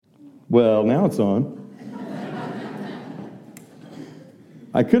Well, now it's on.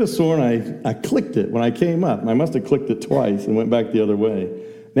 I could have sworn I clicked it when I came up. I must have clicked it twice and went back the other way.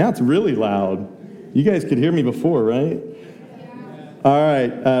 Now it's really loud. You guys could hear me before, right? All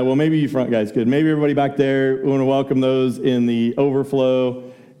right. Well, maybe you front guys could. Maybe everybody back there. We want to welcome those in the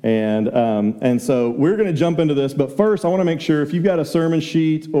overflow. And so we're going to jump into this. But first, I want to make sure if you've got a sermon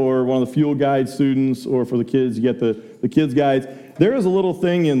sheet or one of the Fuel Guide students, or for the kids, you get the kids' guides. There is a little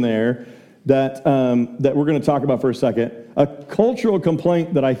thing in there that we're going to talk about for a second. A cultural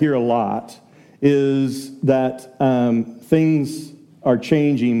complaint that I hear a lot is that things are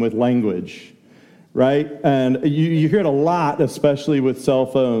changing with language, right? And you hear it a lot, especially with cell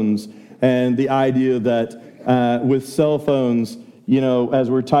phones, and the idea that with cell phones, you know,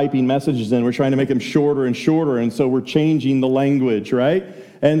 as we're typing messages in, we're trying to make them shorter and shorter, and so we're changing the language, right?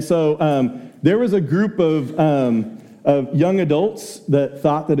 And so there was a group of young adults that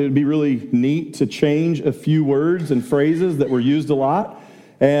thought that it would be really neat to change a few words and phrases that were used a lot,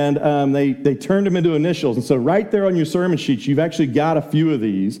 and they turned them into initials. And so right there on your sermon sheets, you've actually got a few of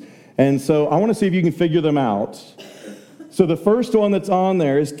these. And so I want to see if you can figure them out. So the first one that's on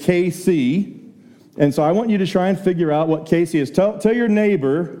there is KC. And so I want you to try and figure out what KC is. Tell your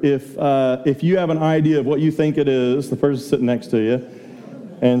neighbor if you have an idea of what you think it is, the person sitting next to you,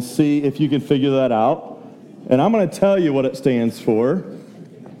 and see if you can figure that out. And I'm going to tell you what it stands for.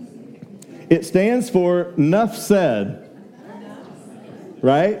 It stands for enough said,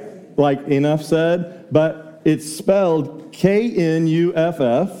 right? Like enough said, but it's spelled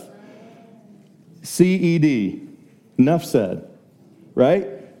KNUFFCED. Enough said, right?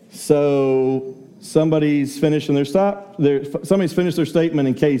 So somebody's finishing somebody's finished their statement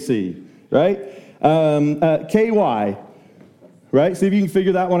in KC, right? KY. Right? See if you can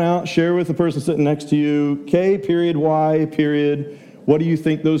figure that one out. Share with the person sitting next to you. K period, Y period. What do you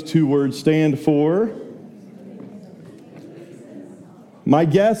think those two words stand for? My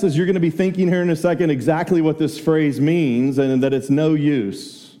guess is you're going to be thinking here in a second exactly what this phrase means, and that it's no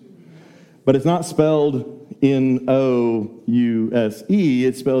use. But it's not spelled N-O-U-S-E.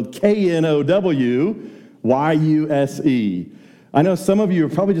 It's spelled K-N-O-W-Y-U-S-E. I know some of you are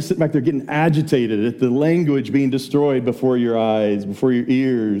probably just sitting back there getting agitated at the language being destroyed before your eyes, before your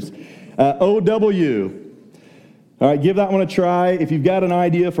ears. O-W. All right, give that one a try. If you've got an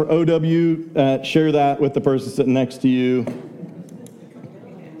idea for O-W, share that with the person sitting next to you.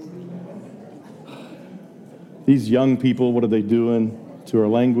 These young people, what are they doing to our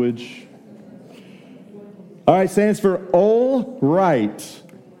language? All right, stands for all right.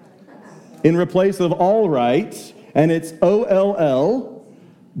 In replace of all right. And it's O-L-L-W-R-I-G-H-T.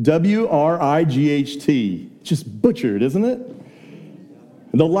 Just butchered, isn't it?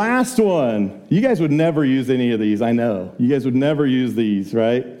 The last one. You guys would never use any of these, I know. You guys would never use these,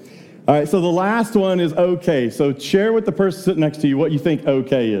 right? All right, so the last one is okay. So share with the person sitting next to you what you think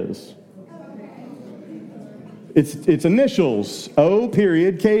okay is. It's initials. O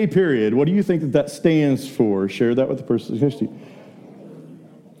period, K period. What do you think that stands for? Share that with the person next to you.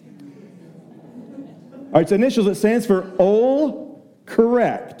 All right, it's initials. It stands for all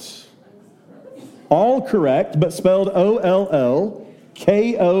correct. All correct, but spelled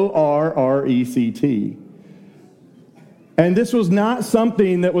O-L-L-K-O-R-R-E-C-T. And this was not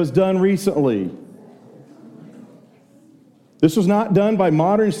something that was done recently. This was not done by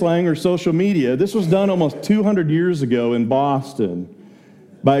modern slang or social media. This was done almost 200 years ago in Boston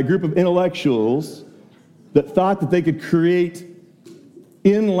by a group of intellectuals that thought that they could create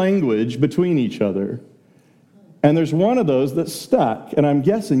in language between each other. And there's one of those that's stuck, and I'm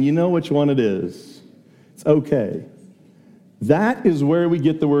guessing you know which one it is. It's okay. That is where we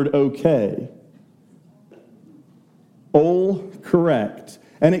get the word okay. All correct.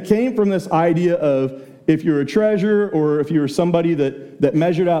 And it came from this idea of if you're a treasurer or if you were somebody that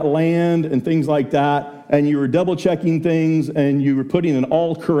measured out land and things like that, and you were double-checking things and you were putting an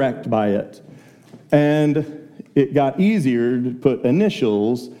all correct by it. And it got easier to put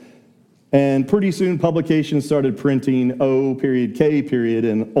initials. And pretty soon, publications started printing O period, K period,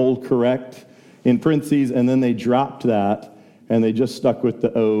 and all correct in parentheses, and then they dropped that, and they just stuck with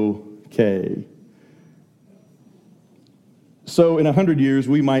the OK. So in 100 years,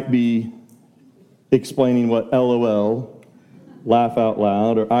 we might be explaining what LOL, laugh out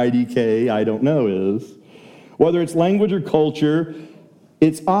loud, or IDK, I don't know, is. Whether it's language or culture,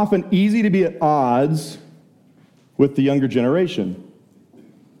 it's often easy to be at odds with the younger generation.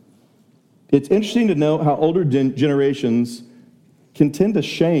 It's interesting to note how older generations can tend to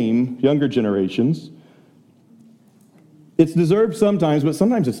shame younger generations. It's deserved sometimes, but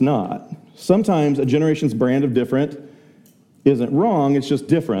sometimes it's not. Sometimes a generation's brand of different isn't wrong, it's just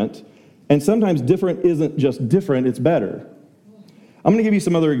different. And sometimes different isn't just different, it's better. I'm going to give you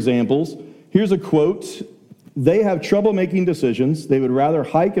some other examples. Here's a quote. They have trouble making decisions. They would rather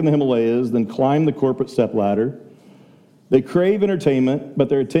hike in the Himalayas than climb the corporate stepladder. They crave entertainment, but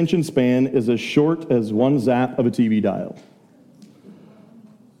their attention span is as short as one zap of a TV dial.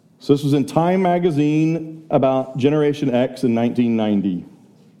 So this was in Time magazine about Generation X in 1990.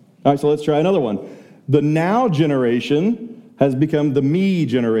 All right, so let's try another one. The now generation has become the me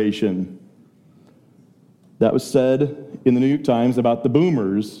generation. That was said in the New York Times about the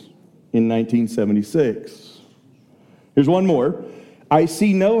boomers in 1976. Here's one more. I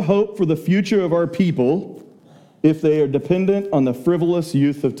see no hope for the future of our people if they are dependent on the frivolous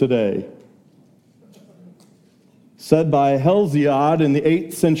youth of today. Said by Hesiod in the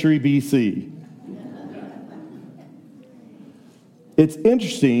 8th century BC. It's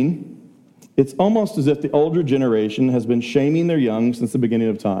interesting. It's almost as if the older generation has been shaming their young since the beginning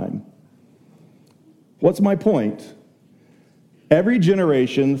of time. What's my point? Every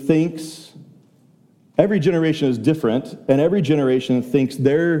generation is different, and every generation thinks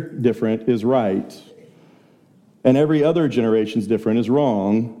their different is right. And every other generation's different is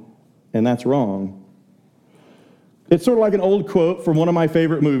wrong, and that's wrong. It's sort of like an old quote from one of my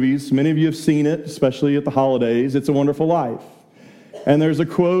favorite movies. Many of you have seen it, especially at the holidays. It's a Wonderful Life. And there's a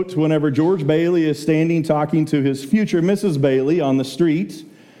quote whenever George Bailey is standing talking to his future Mrs. Bailey on the street,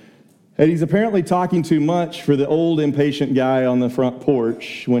 and he's apparently talking too much for the old impatient guy on the front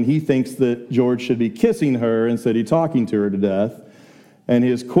porch when he thinks that George should be kissing her instead of talking to her to death. And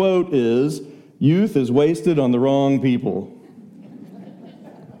his quote is, "Youth is wasted on the wrong people."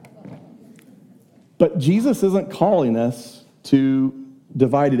 But Jesus isn't calling us to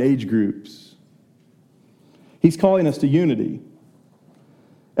divided age groups. He's calling us to unity.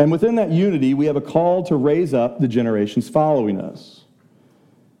 And within that unity, we have a call to raise up the generations following us.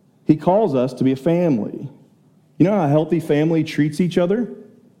 He calls us to be a family. You know how a healthy family treats each other?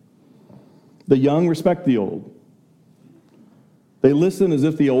 The young respect the old. They listen as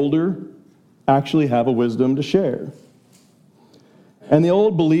if the older actually have a wisdom to share. And the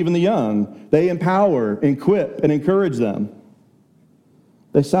old believe in the young. They empower, equip, and encourage them.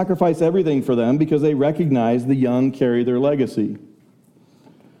 They sacrifice everything for them because they recognize the young carry their legacy.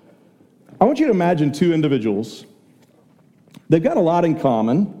 I want you to imagine two individuals. They've got a lot in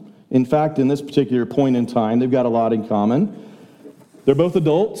common. In fact, in this particular point in time, they've got a lot in common. They're both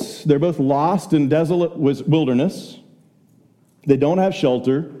adults. They're both lost in desolate wilderness. They don't have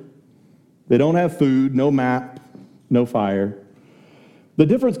shelter. They don't have food, no map, no fire. The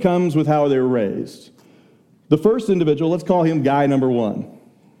difference comes with how they were raised. The first individual, let's call him guy number one.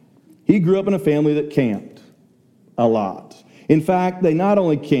 He grew up in a family that camped a lot. In fact, they not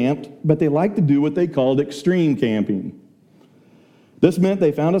only camped, but they liked to do what they called extreme camping. This meant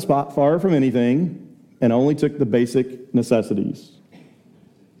they found a spot far from anything and only took the basic necessities.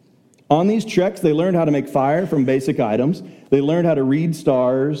 On these treks, they learned how to make fire from basic items. They learned how to read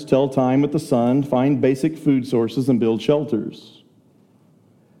stars, tell time with the sun, find basic food sources, and build shelters.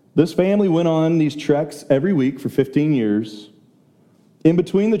 This family went on these treks every week for 15 years. In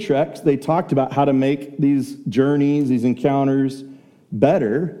between the treks, they talked about how to make these journeys, these encounters,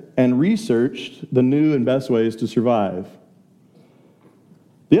 better and researched the new and best ways to survive.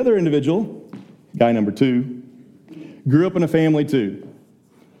 The other individual, guy number two, grew up in a family too.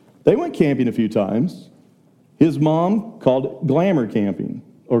 They went camping a few times. His mom called it glamour camping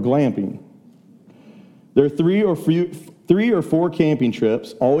or glamping. Their three or four camping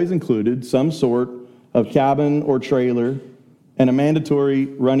trips always included some sort of cabin or trailer and a mandatory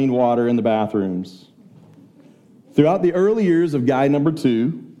running water in the bathrooms. Throughout the early years of guy number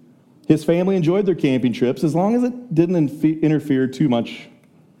two, his family enjoyed their camping trips as long as it didn't interfere too much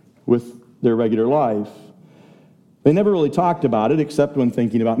with their regular life. They never really talked about it except when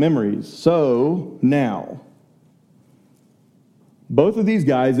thinking about memories. So now, both of these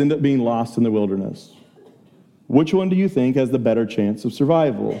guys end up being lost in the wilderness. Which one do you think has the better chance of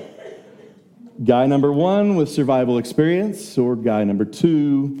survival? Guy number one with survival experience, or guy number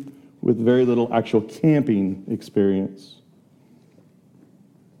two with very little actual camping experience?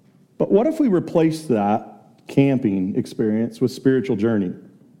 But what if we replace that camping experience with spiritual journey?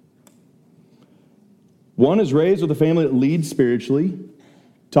 One is raised with a family that leads spiritually,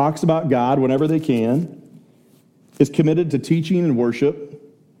 talks about God whenever they can, is committed to teaching and worship,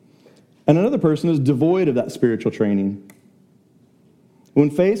 and another person is devoid of that spiritual training.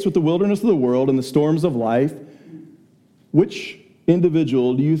 When faced with the wilderness of the world and the storms of life, which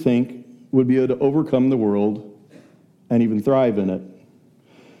individual do you think would be able to overcome the world and even thrive in it?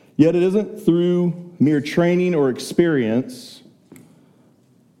 Yet it isn't through mere training or experience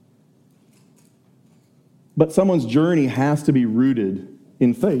But someone's journey has to be rooted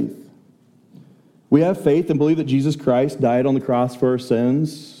in faith. We have faith and believe that Jesus Christ died on the cross for our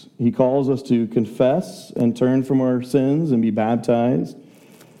sins. He calls us to confess and turn from our sins and be baptized.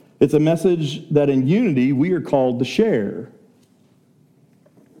 It's a message that in unity we are called to share.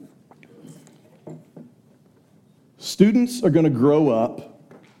 Students are going to grow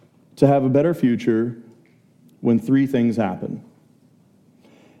up to have a better future when three things happen.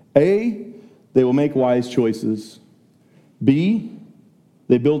 A, they will make wise choices. B,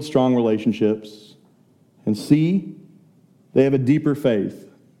 they build strong relationships. And C, they have a deeper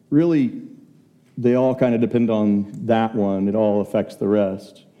faith. Really, they all kind of depend on that one. It all affects the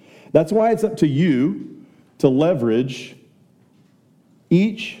rest. That's why it's up to you to leverage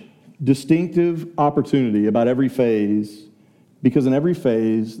each distinctive opportunity about every phase, because in every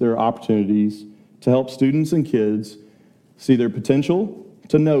phase there are opportunities to help students and kids see their potential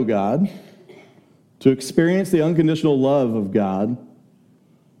to know God, to experience the unconditional love of God,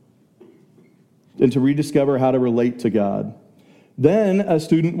 and to rediscover how to relate to God. Then a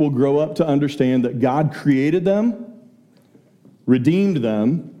student will grow up to understand that God created them, redeemed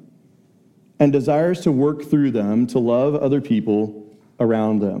them, and desires to work through them to love other people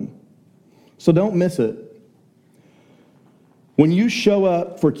around them. So don't miss it. When you show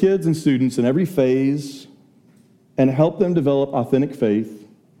up for kids and students in every phase and help them develop authentic faith,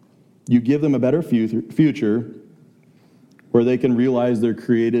 you give them a better future where they can realize their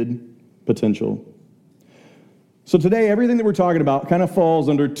created potential. So today, everything that we're talking about kind of falls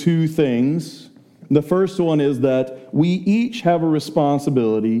under two things. The first one is that we each have a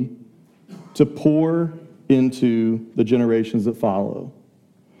responsibility to pour into the generations that follow.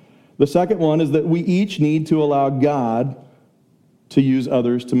 The second one is that we each need to allow God to use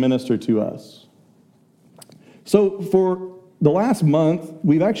others to minister to us. So for the last month,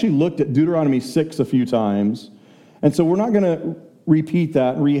 we've actually looked at Deuteronomy 6 a few times. And so we're not going to repeat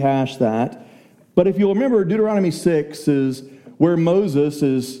that, rehash that. But if you'll remember, Deuteronomy 6 is where Moses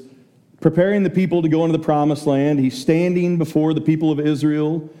is preparing the people to go into the promised land. He's standing before the people of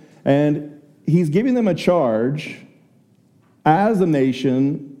Israel, and he's giving them a charge as a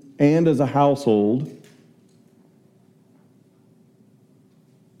nation and as a household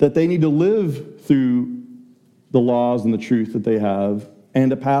that they need to live through the laws and the truth that they have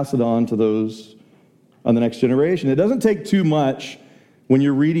and to pass it on to those on the next generation. It doesn't take too much when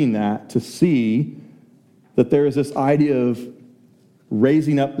you're reading that to see that there is this idea of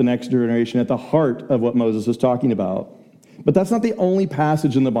raising up the next generation at the heart of what Moses is talking about. But that's not the only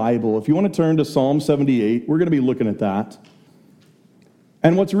passage in the Bible. If you want to turn to Psalm 78, we're going to be looking at that.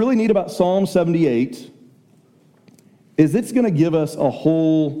 And what's really neat about Psalm 78 is it's going to give us a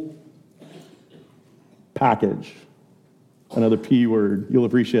whole package. Another P word. You'll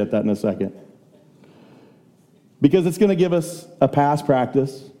appreciate that in a second. Because it's going to give us a past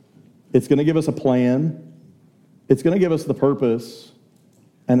practice. It's going to give us a plan. It's going to give us the purpose.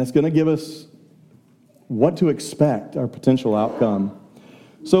 And it's going to give us what to expect, our potential outcome.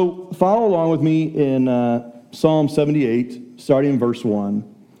 So follow along with me in Psalm 78, starting in verse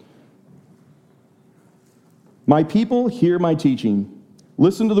 1. My people hear my teaching.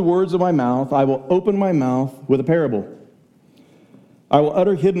 Listen to the words of my mouth. I will open my mouth with a parable. I will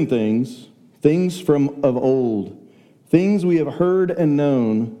utter hidden things, things from of old, things we have heard and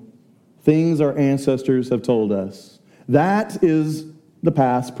known, things our ancestors have told us. That is the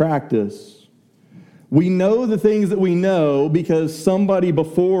past practice. We know the things that we know because somebody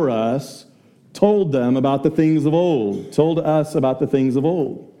before us told them about the things of old, told us about the things of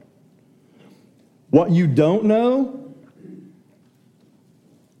old. What you don't know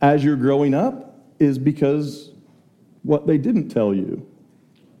as you're growing up is because what they didn't tell you.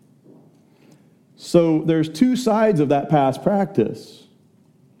 So there's two sides of that past practice.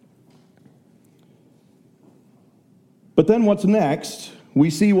 But then what's next? We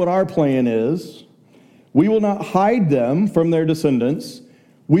see what our plan is. We will not hide them from their descendants.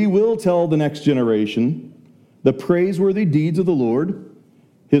 We will tell the next generation the praiseworthy deeds of the Lord,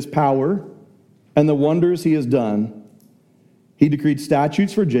 his power, and the wonders he has done. He decreed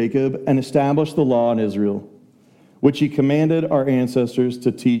statutes for Jacob and established the law in Israel, which he commanded our ancestors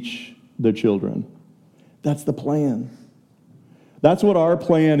to teach their children. That's the plan. That's what our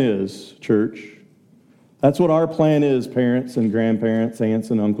plan is, church. That's what our plan is, parents and grandparents,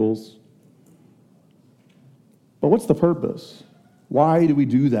 aunts and uncles. But what's the purpose? Why do we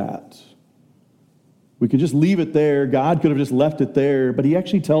do that? We could just leave it there. God could have just left it there, but he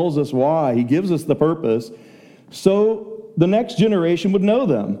actually tells us why. He gives us the purpose so the next generation would know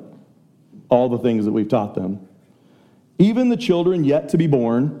them, all the things that we've taught them. Even the children yet to be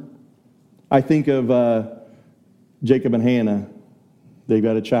born. I think of Jacob and Hannah, they've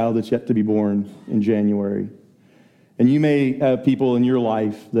got a child that's yet to be born in January. And you may have people in your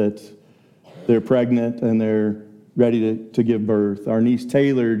life that they're pregnant and they're ready to give birth. Our niece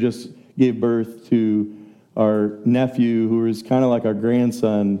Taylor just gave birth to our nephew, who is kind of like our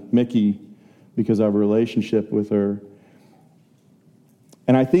grandson, Mickey, because of our relationship with her.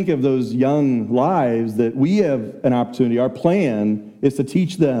 And I think of those young lives that we have an opportunity. Our plan is to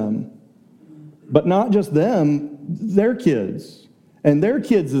teach them, but not just them, their kids and their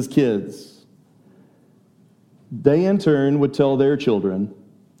kids' kids. They in turn would tell their children.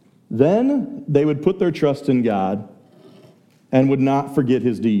 Then they would put their trust in God and would not forget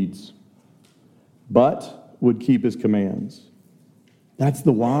his deeds, but would keep his commands. That's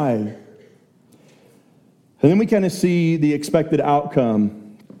the why. And then we kind of see the expected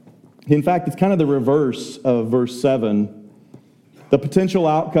outcome. In fact, it's kind of the reverse of verse 7. The potential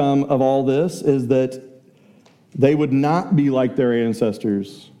outcome of all this is that they would not be like their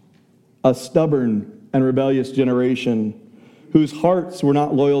ancestors, a stubborn and rebellious generation whose hearts were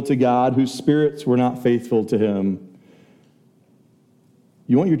not loyal to God, whose spirits were not faithful to him.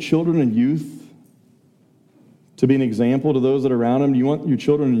 You want your children and youth to be an example to those that are around them? You want your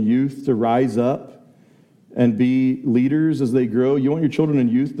children and youth to rise up and be leaders as they grow? You want your children and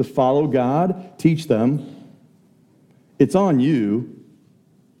youth to follow God? Teach them. It's on you.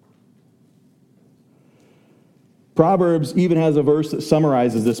 Proverbs even has a verse that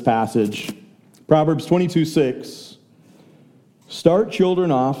summarizes this passage. Proverbs 22:6. Start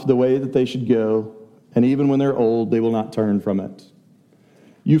children off the way that they should go, and even when they're old, they will not turn from it.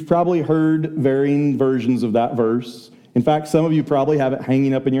 You've probably heard varying versions of that verse. In fact, some of you probably have it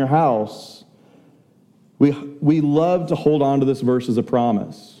hanging up in your house. We love to hold on to this verse as a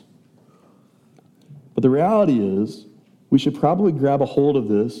promise. But the reality is, we should probably grab a hold of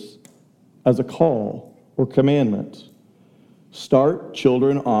this as a call or commandment. Start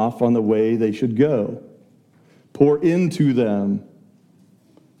children off on the way they should go. Pour into them.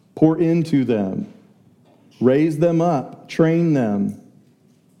 Pour into them. Raise them up. Train them.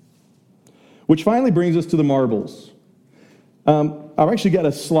 Which finally brings us to the marbles. I've actually got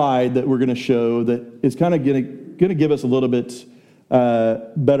a slide that we're going to show that is kind of going to give us a little bit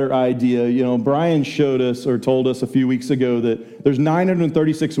better idea. You know, Brian showed us or told us a few weeks ago that there's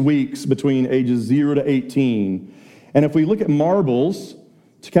 936 weeks between ages 0 to 18. And if we look at marbles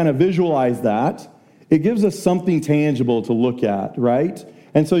to kind of visualize that, it gives us something tangible to look at, right?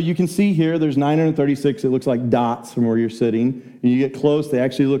 And so you can see here, there's 936. It looks like dots from where you're sitting. And you get close, they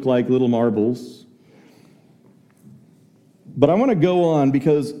actually look like little marbles. But I want to go on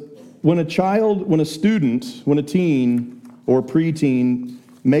because when a child, when a student, when a teen or preteen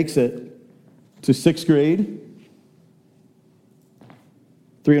makes it to 6th grade,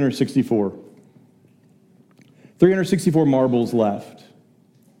 364. 364 marbles left.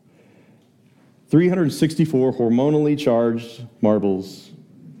 364 hormonally charged marbles.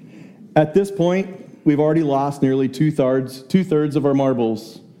 At this point, we've already lost nearly two-thirds of our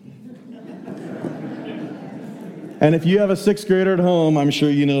marbles. And if you have a 6th grader at home, I'm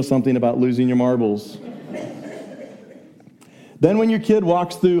sure you know something about losing your marbles. Then when your kid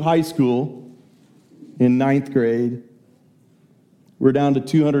walks through high school in 9th grade, we're down to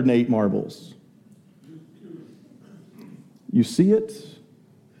 208 marbles. You see it?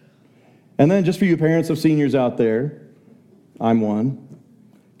 And then just for you parents of seniors out there, I'm one.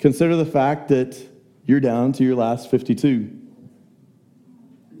 Consider the fact that you're down to your last 52.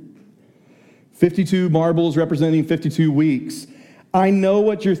 52 marbles representing 52 weeks. I know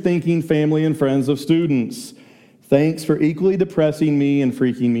what you're thinking, family and friends of students. Thanks for equally depressing me and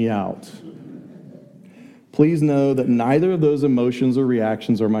freaking me out. Please know that neither of those emotions or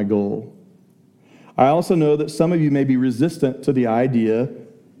reactions are my goal. I also know that some of you may be resistant to the idea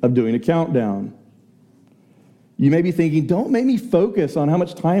of doing a countdown. You may be thinking, don't make me focus on how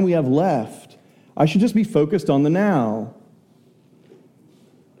much time we have left. I should just be focused on the now.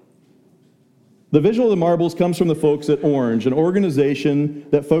 The visual of the marbles comes from the folks at Orange, an organization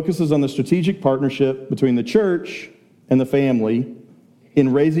that focuses on the strategic partnership between the church and the family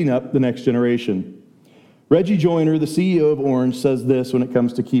in raising up the next generation. Reggie Joyner, the CEO of Orange, says this when it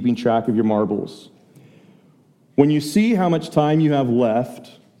comes to keeping track of your marbles. When you see how much time you have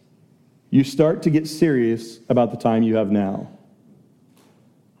left, you start to get serious about the time you have now.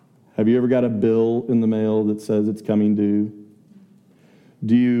 Have you ever got a bill in the mail that says it's coming due?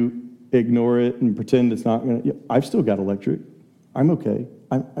 Do you ignore it and pretend it's not going to? I've still got electric. I'm okay.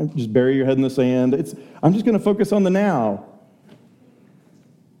 I'm just bury your head in the sand. I'm just going to focus on the now.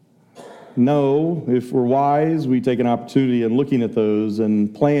 No, if we're wise, we take an opportunity in looking at those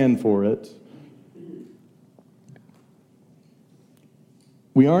and plan for it.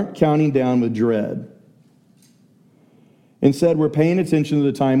 We aren't counting down with dread. Instead, we're paying attention to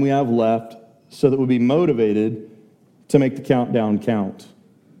the time we have left so that we'll be motivated to make the countdown count.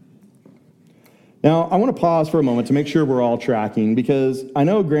 Now, I want to pause for a moment to make sure we're all tracking, because I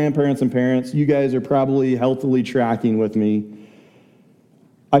know grandparents and parents, you guys are probably healthily tracking with me.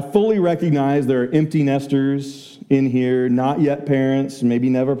 I fully recognize there are empty nesters in here, not yet parents, maybe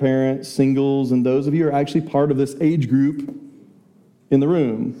never parents, singles, and those of you who are actually part of this age group in the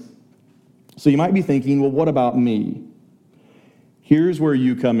room. So you might be thinking, well, what about me? Here's where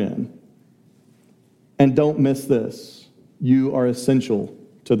you come in. And don't miss this. You are essential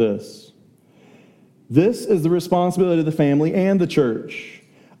to this. This is the responsibility of the family and the church.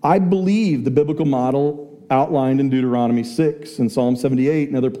 I believe the biblical model outlined in Deuteronomy 6 and Psalm 78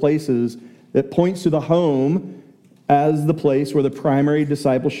 and other places that points to the home as the place where the primary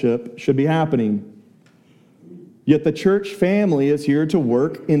discipleship should be happening. Yet the church family is here to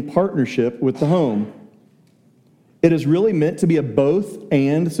work in partnership with the home. It is really meant to be a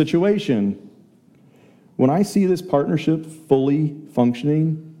both-and situation. When I see this partnership fully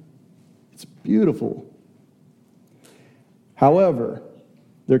functioning, it's beautiful. However,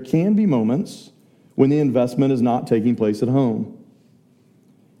 there can be moments when the investment is not taking place at home.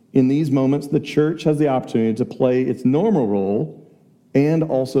 In these moments, the church has the opportunity to play its normal role and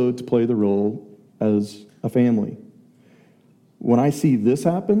also to play the role as a family. When I see this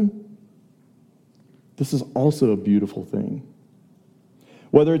happen, this is also a beautiful thing.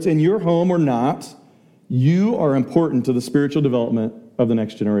 Whether it's in your home or not, you are important to the spiritual development of the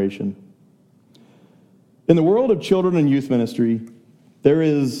next generation. In the world of children and youth ministry, there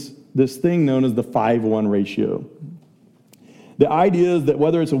is this thing known as the 5-1 ratio. The idea is that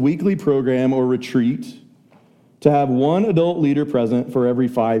whether it's a weekly program or retreat, to have one adult leader present for every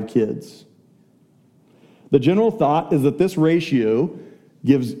 5 kids. The general thought is that this ratio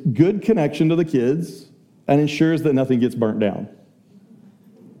gives good connection to the kids and ensures that nothing gets burnt down.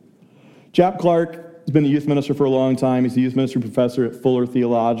 Chap Clark has been a youth minister for a long time. He's a youth ministry professor at Fuller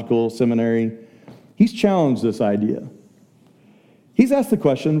Theological Seminary. He's challenged this idea. He's asked the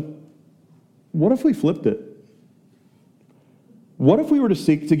question, what if we flipped it? What if we were to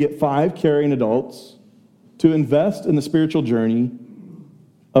seek to get 5 caring adults to invest in the spiritual journey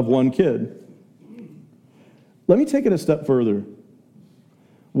of one kid? Let me take it a step further.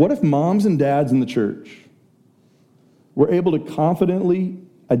 What if moms and dads in the church were able to confidently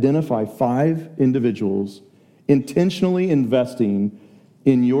identify 5 individuals intentionally investing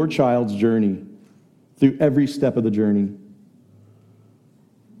in your child's journey through every step of the journey?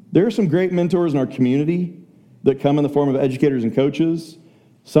 There are some great mentors in our community that come in the form of educators and coaches.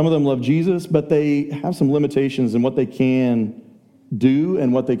 Some of them love Jesus, but they have some limitations in what they can do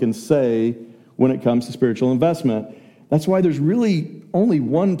and what they can say when it comes to spiritual investment. That's why there's really only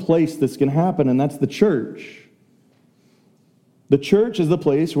one place this can happen, and that's the church. The church is the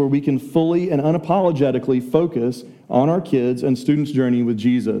place where we can fully and unapologetically focus on our kids and students' journey with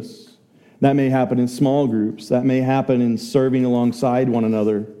Jesus. That may happen in small groups. That may happen in serving alongside one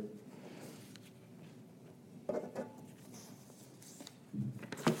another.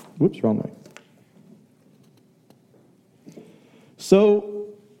 Whoops, wrong way. So,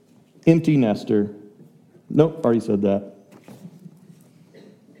 empty nester. Nope, already said that.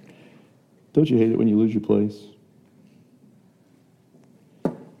 Don't you hate it when you lose your place?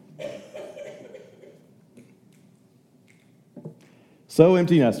 So,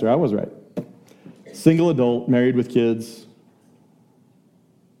 empty nester, I was right. Single adult, married with kids,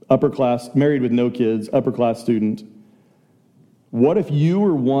 upper class, married with no kids, upper class student. What if you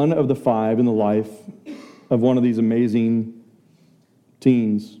were one of the 5 in the life of one of these amazing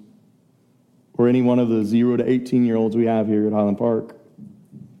teens, or any one of the 0 to 18-year-olds we have here at Highland Park?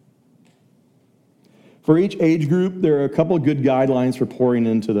 For each age group, there are a couple of good guidelines for pouring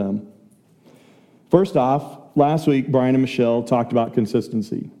into them. First off, last week, Brian and Michelle talked about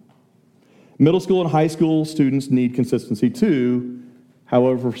consistency. Middle school and high school students need consistency too,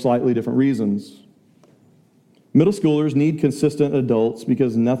 however, for slightly different reasons. Middle schoolers need consistent adults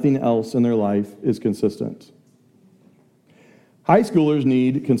because nothing else in their life is consistent. High schoolers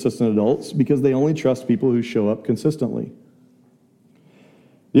need consistent adults because they only trust people who show up consistently.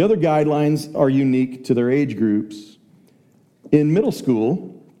 The other guidelines are unique to their age groups. In middle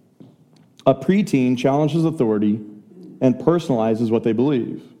school, a preteen challenges authority and personalizes what they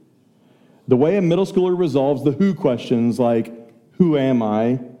believe. The way a middle schooler resolves the who questions like, who am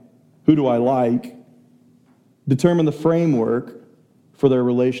I? Who do I like? Determine the framework for their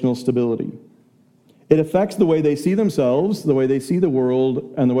relational stability. It affects the way they see themselves, the way they see the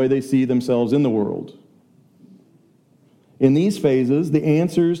world, and the way they see themselves in the world. In these phases, the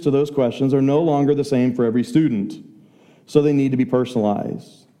answers to those questions are no longer the same for every student, so they need to be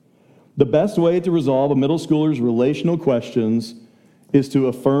personalized. The best way to resolve a middle schooler's relational questions is to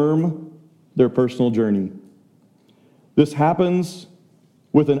affirm their personal journey. This happens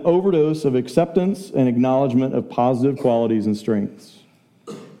with an overdose of acceptance and acknowledgement of positive qualities and strengths.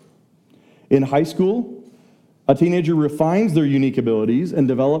 In high school, a teenager refines their unique abilities and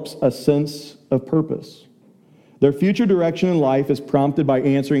develops a sense of purpose. Their future direction in life is prompted by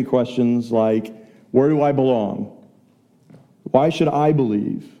answering questions like, where do I belong? Why should I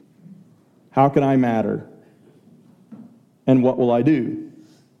believe? How can I matter? And what will I do?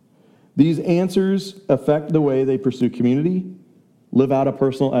 These answers affect the way they pursue community, live out a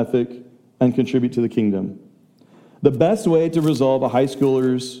personal ethic, and contribute to the kingdom. The best way to resolve a high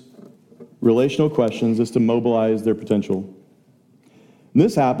schooler's relational questions is to mobilize their potential. And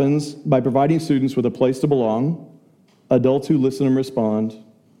this happens by providing students with a place to belong, adults who listen and respond,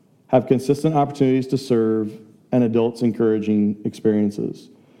 have consistent opportunities to serve, and adults encouraging experiences.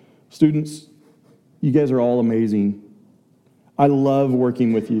 Students, you guys are all amazing. I love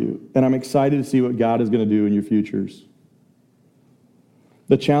working with you, and I'm excited to see what God is going to do in your futures.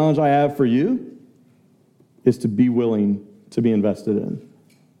 The challenge I have for you is to be willing to be invested in.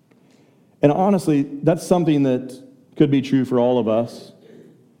 And honestly, that's something that could be true for all of us.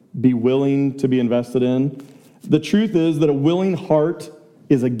 Be willing to be invested in. The truth is that a willing heart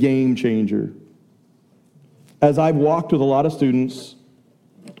is a game changer. As I've walked with a lot of students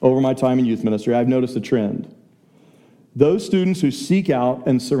over my time in youth ministry, I've noticed a trend. Those students who seek out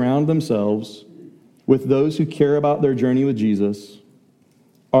and surround themselves with those who care about their journey with Jesus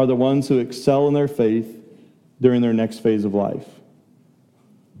are the ones who excel in their faith during their next phase of life.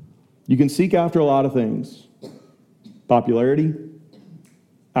 You can seek after a lot of things: popularity,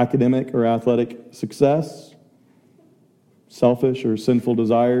 academic or athletic success, selfish or sinful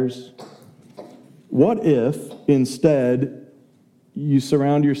desires. What if instead you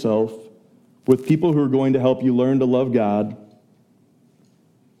surround yourself with people who are going to help you learn to love God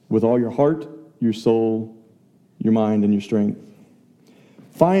with all your heart, your soul, your mind, and your strength?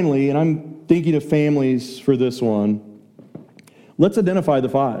 Finally, and I'm thinking of families for this one, let's identify the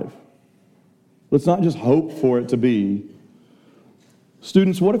 5. Let's not just hope for it to be.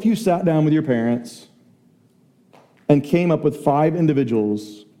 Students, what if you sat down with your parents and came up with 5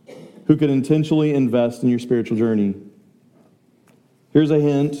 individuals who could intentionally invest in your spiritual journey? Here's a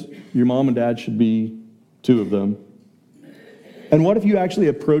hint: your mom and dad should be 2 of them. And what if you actually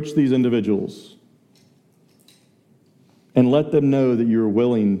approach these individuals and let them know that you're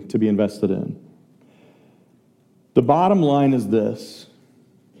willing to be invested in? The bottom line is this: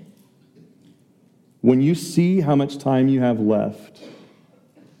 when you see how much time you have left,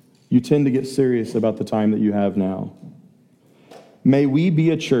 you tend to get serious about the time that you have now. May we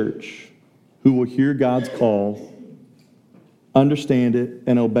be a church who will hear God's call, understand it,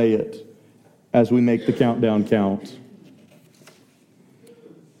 and obey it as we make the countdown count.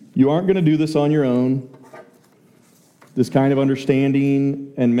 You aren't going to do this on your own. This kind of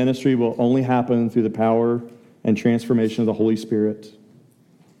understanding and ministry will only happen through the power and transformation of the Holy Spirit.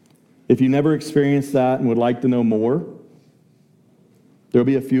 If you never experienced that and would like to know more, there'll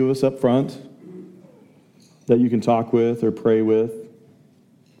be a few of us up front that you can talk with or pray with.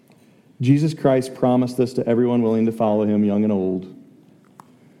 Jesus Christ promised this to everyone willing to follow him, young and old.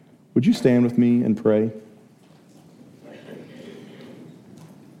 Would you stand with me and pray?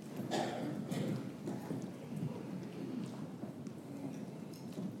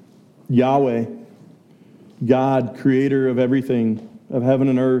 Yahweh, God, creator of everything, of heaven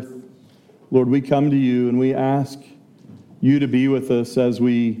and earth, Lord, we come to you and we ask you to be with us as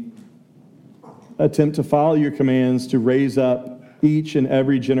we attempt to follow your commands to raise up each and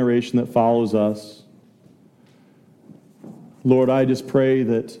every generation that follows us. Lord, I just pray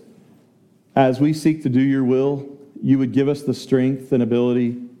that as we seek to do your will, you would give us the strength and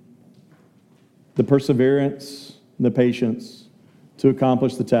ability, the perseverance, and the patience to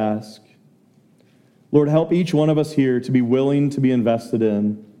accomplish the task. Lord, help each one of us here to be willing to be invested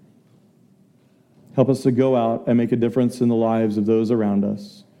in. Help us to go out and make a difference in the lives of those around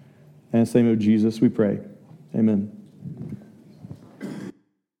us. And in the name of Jesus we pray. Amen.